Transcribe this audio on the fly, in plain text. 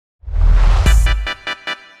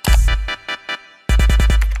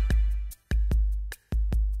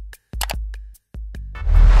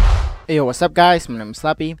Hey, yo, what's up guys, my name is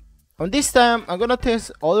Slappy. On this time, I'm gonna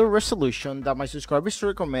test all the resolution that my subscribers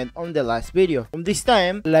recommend on the last video. On this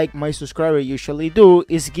time, like my subscriber usually do,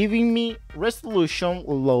 is giving me resolution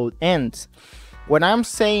low ends. When I'm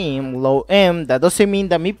saying low end, that doesn't mean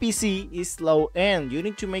that my PC is low end. You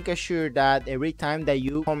need to make sure that every time that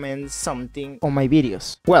you comment something on my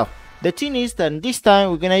videos. Well, the thing is that this time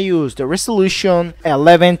we're gonna use the resolution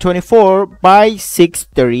 1124 by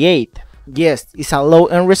 638. Yes, it's a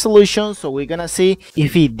low-end resolution, so we're gonna see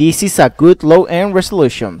if this is a good low-end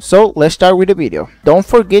resolution. So let's start with the video. Don't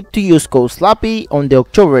forget to use code SLAPPY on the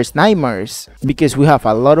October's Nightmares because we have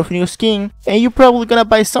a lot of new skin and you're probably gonna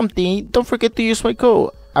buy something. Don't forget to use my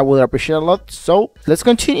code. I would appreciate a lot. So let's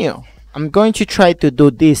continue. I'm going to try to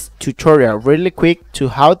do this tutorial really quick to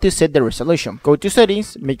how to set the resolution. Go to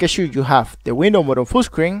settings, make sure you have the window mode on full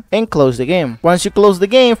screen and close the game. Once you close the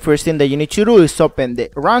game, first thing that you need to do is open the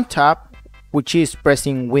Run tab, which is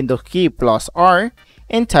pressing Windows key plus R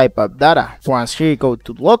and type up data. Once here, go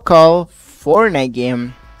to local, Fortnite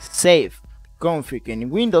game, save, config in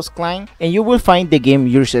Windows client, and you will find the game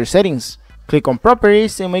user settings. Click on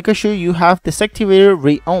properties and make sure you have deactivated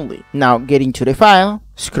read only. Now get into the file,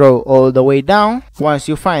 scroll all the way down. Once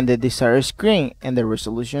you find the desired screen and the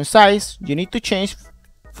resolution size, you need to change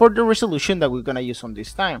for the resolution that we're gonna use on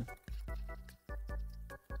this time.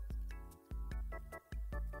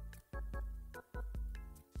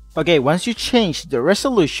 Okay, once you change the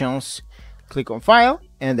resolutions, click on File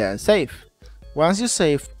and then Save. Once you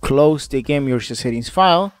save, close the game user settings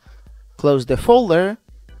file, close the folder,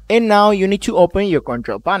 and now you need to open your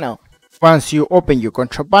control panel. Once you open your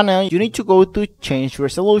control panel, you need to go to Change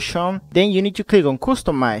Resolution, then you need to click on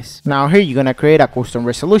Customize. Now here you're gonna create a custom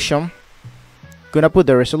resolution. Gonna put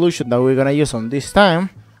the resolution that we're gonna use on this time.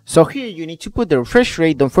 So here you need to put the refresh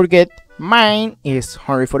rate. Don't forget, mine is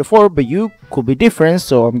 144, but you could be different,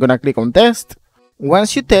 so I'm gonna click on test.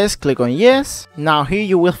 Once you test, click on yes. Now here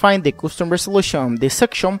you will find the custom resolution in this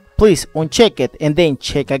section. Please uncheck it and then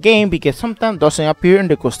check again because sometimes it doesn't appear in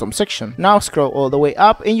the custom section. Now scroll all the way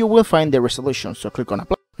up and you will find the resolution, so click on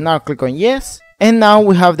apply. Now click on yes, and now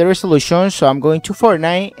we have the resolution. So I'm going to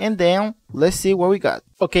Fortnite and then let's see what we got.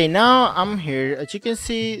 Okay, now I'm here. As you can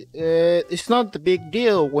see, it's not the big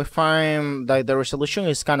deal. We find that the resolution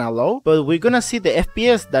is kind of low, but we're gonna see the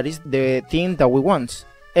FPS. That is the thing that we want,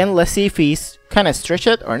 and let's see if it's kind of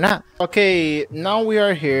stretched or not. Okay, now we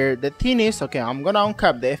are here. The thing is, okay, I'm gonna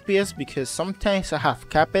uncap the FPS because sometimes I have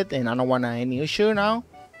capped it and I don't want any issue now.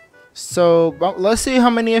 So but let's see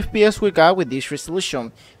how many FPS we got with this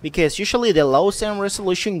resolution, because usually the lowest end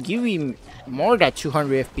resolution give me more than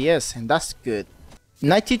 200 FPS, and that's good.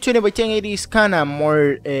 1920 by 1080 is kind of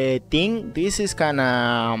more thing. This is kind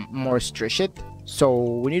of more stretched,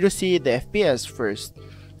 so we need to see the FPS first.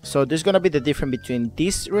 So there's gonna be the difference between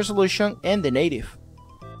this resolution and the native.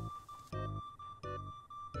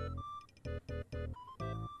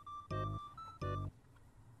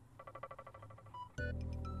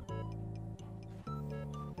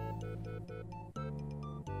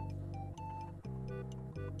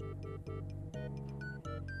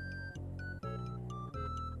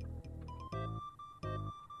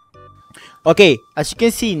 Okay, as you can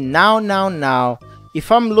see now,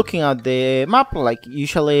 if I'm looking at the map like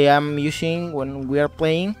usually I'm using when we are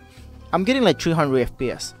playing, I'm getting like 300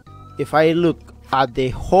 FPS. If I look at the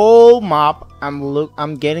whole map,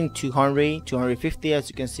 I'm getting 200, 250, as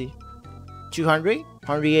you can see, 200,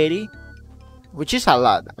 180, which is a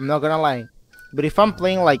lot, I'm not gonna lie. But if I'm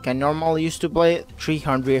playing like I normally used to play,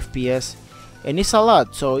 300 FPS, and it's a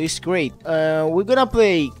lot, so it's great. We're gonna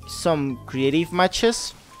play some creative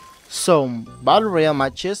matches, some battle royale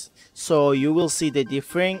matches, so you will see the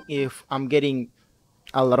difference if I'm getting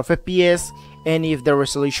a lot of FPS and if the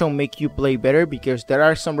resolution make you play better, because there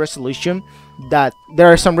are some resolution that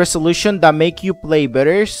make you play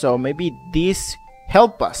better, so maybe this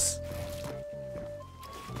help us.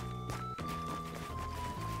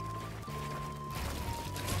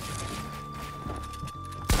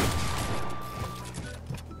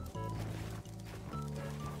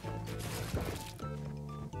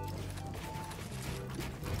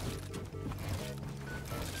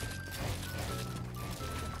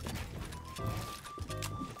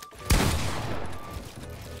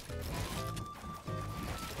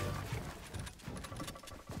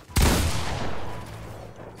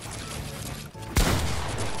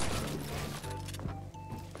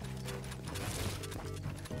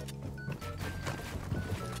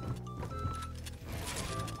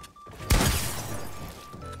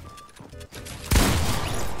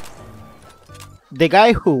 The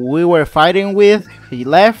guy who we were fighting with, he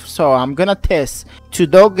left, so I'm gonna test. To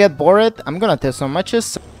don't get bored, I'm gonna test some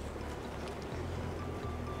matches.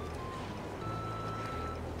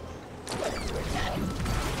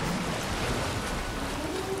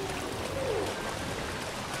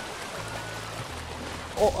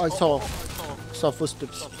 I saw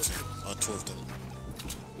footsteps. Two of them.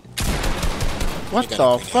 What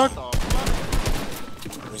the fuck?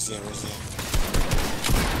 Where's he?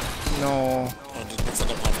 No. Oh, both of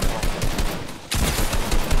them have bomb.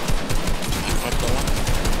 You have the one?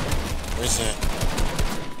 Where's that?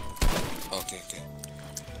 Okay.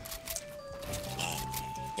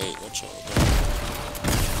 Hey, watch out.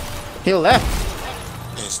 He left.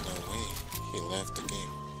 There's no way. He left the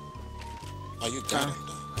game. Oh, you got him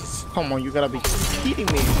though. Come on, you gotta be kidding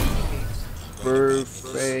me.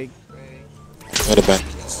 Perfect. Go to back,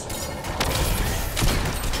 please.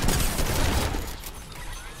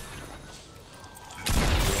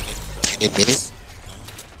 Do you need minutes? No.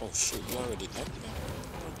 Oh shoot, you already up now.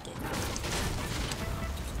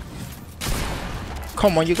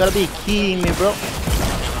 Come on, you gotta be kidding me, bro.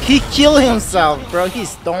 He killed himself, bro.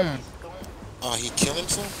 He's dumb. Oh, he killed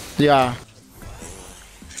himself? Yeah.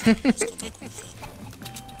 Let's go back with him.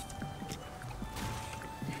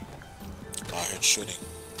 Oh, I heard shooting.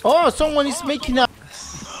 Oh, someone is making up.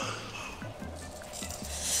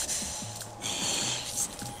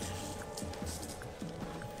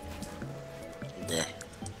 Bruh.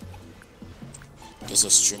 There's a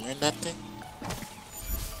streamer in that thing?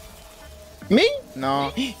 Me? No,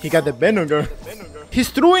 he got the vinegar. He's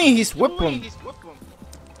throwing his weapon.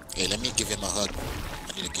 Hey, let me give him a hug.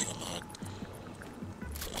 I need to give him a hug.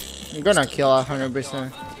 I'm gonna kill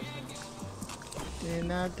 100%.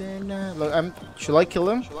 Look, should I kill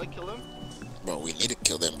him? Bro, we need to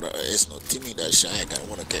kill them, bro. It's no teaming that shit. I don't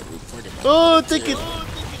want to get reported. Oh, take it.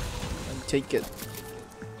 Take it.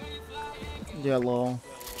 Yellow.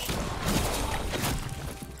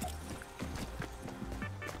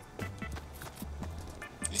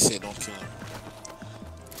 He said don't kill him.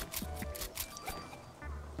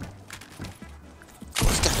 Oh,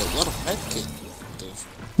 he got a lot of medkit.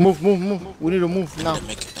 Move. We need to move now. I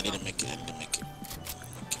need to make it.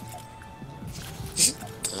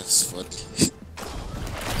 That's funny.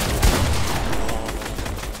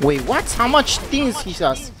 Wait, what? How much things he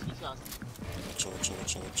has?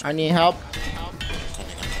 I need help.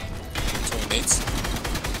 Coming.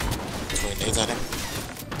 28 at him.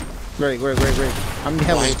 Great. I'm Oh, I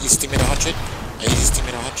helping. hit his teammate 100.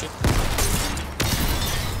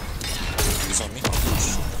 He's on me.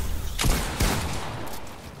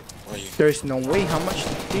 Where are you? There's no way how much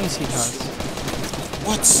things he has.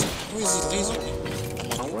 What? Who is he laser me?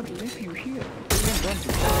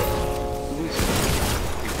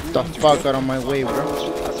 The fuck out of my way, bro.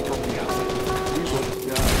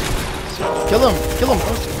 Kill him. They will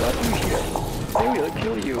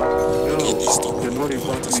kill you. No, you're not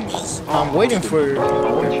important me. I'm waiting for you.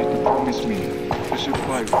 I want you to promise me to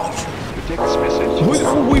survive. To take this message. Wait,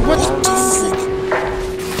 what? All